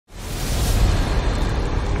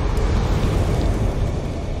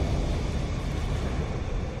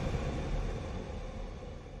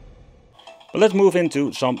But let's move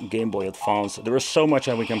into some Game Boy Advance. There is so much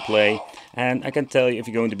that we can play, and I can tell you if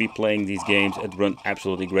you're going to be playing these games, it runs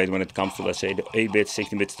absolutely great when it comes to, let's say, the 8-bit,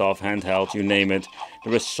 16-bit stuff, handheld, you name it.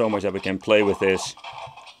 There is so much that we can play with this.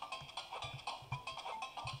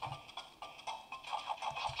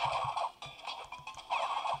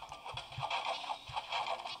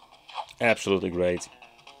 Absolutely great.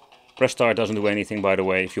 Press start doesn't do anything, by the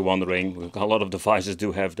way, if you're wondering. A lot of devices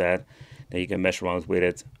do have that. Then you can mess around with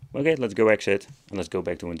it. Okay, let's go exit and let's go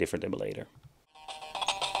back to a different emulator.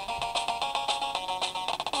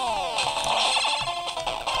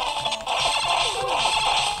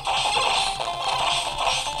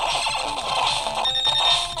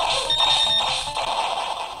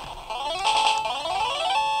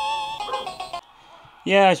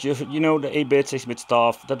 Yeah, you know, the 8-bit, 6-bit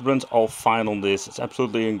stuff, that runs all fine on this. It's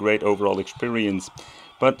absolutely a great overall experience.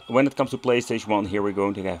 But when it comes to PlayStation 1, here we're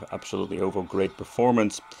going to have absolutely overall great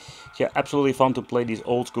performance. Yeah, absolutely fun to play these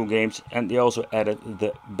old school games, and they also added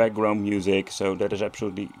the background music, so that is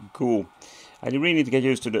absolutely cool. And you really need to get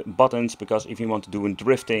used to the buttons, because if you want to do a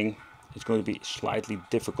drifting, it's going to be slightly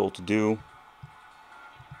difficult to do.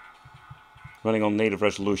 Running on native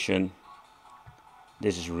resolution,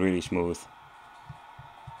 this is really smooth.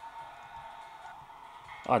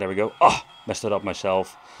 Oh, there we go. Oh, messed it up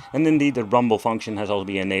myself. And indeed, the rumble function has also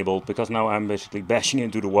been enabled, because now I'm basically bashing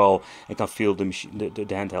into the wall and can feel the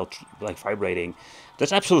handheld like vibrating.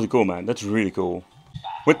 That's absolutely cool, man. That's really cool.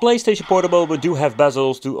 With PlayStation Portable, we do have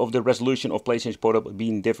bezels of the resolution of PlayStation Portable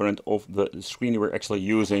being different of the screen we're actually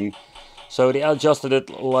using. So they adjusted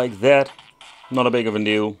it like that. Not a big of a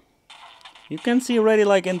deal. You can see already,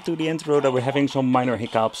 like into the intro, that we're having some minor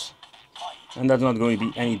hiccups. And that's not going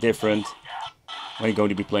to be any different when you're going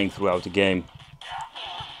to be playing throughout the game.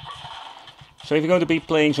 So if you're going to be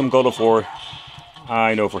playing some God of War,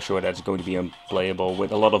 I know for sure that's going to be unplayable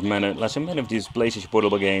with a lot of many of these PlayStation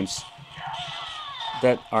Portable games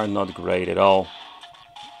that are not great at all.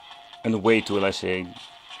 And way too, let's say,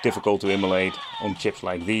 difficult to emulate on chips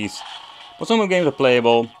like these. But some of the games are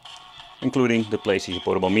playable, including the PlayStation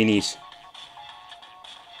Portable Minis.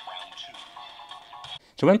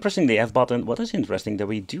 So when pressing the F button, what is interesting that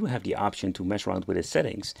we do have the option to mess around with the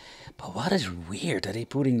settings. But what is weird that they're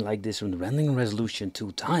putting like this on rendering resolution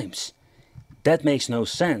 2 times. That makes no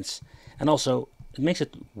sense. And also, it makes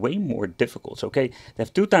it way more difficult. So, okay, they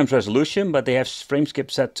have 2 times resolution, but they have frame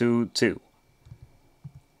skip set to 2.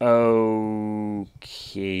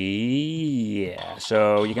 Okay, yeah,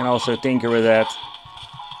 so you can also tinker with that.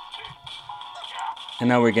 And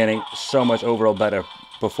now we're getting so much overall better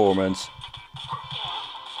performance.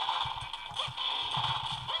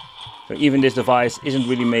 So even this device isn't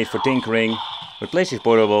really made for tinkering. With PlayStation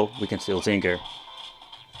Portable, we can still tinker.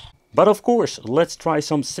 But of course, let's try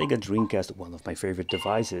some Sega Dreamcast, one of my favorite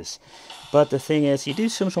devices. But the thing is, you do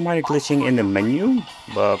some minor glitching in the menu,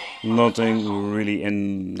 but nothing really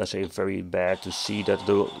let's say, very bad to see that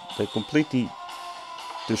they completely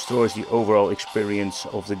destroys the overall experience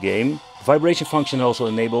of the game. The vibration function also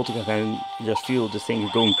enabled, you can just feel the thing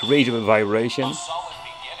going crazy with vibration.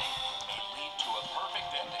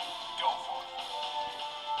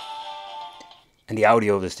 And the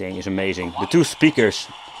audio of this thing is amazing. The 2 speakers,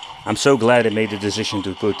 I'm so glad they made the decision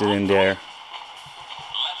to put it in there.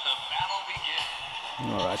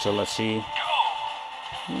 Alright, so let's see.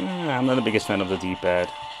 I'm not the biggest fan of the D-pad.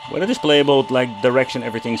 When it is playable, like direction,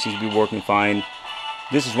 everything seems to be working fine.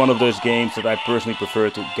 This is one of those games that I personally prefer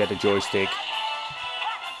to get a joystick.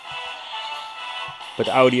 But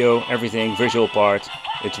audio, everything, visual part,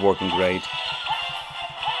 it's working great.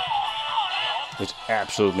 It's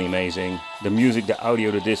absolutely amazing. The music, the audio,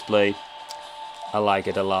 the display, I like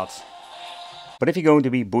it a lot. But if you're going to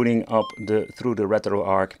be booting up through the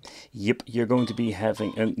RetroArch, yep, you're going to be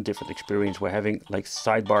having a different experience. We're having like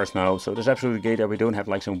sidebars now, so there's absolutely great that we don't have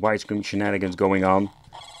like some widescreen shenanigans going on.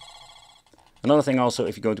 Another thing also,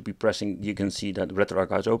 if you're going to be pressing, you can see that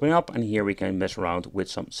RetroArch is opening up, and here we can mess around with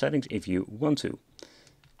some settings if you want to.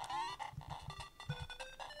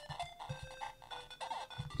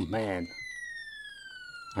 Man.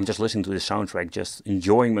 I'm just listening to the soundtrack, just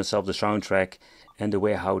enjoying myself the soundtrack and the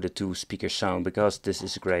way how the 2 speakers sound, because this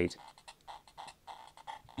is great.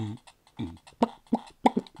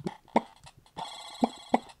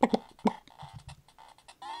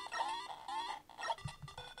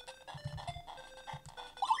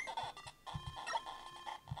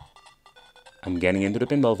 I'm getting into the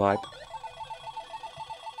pinball vibe.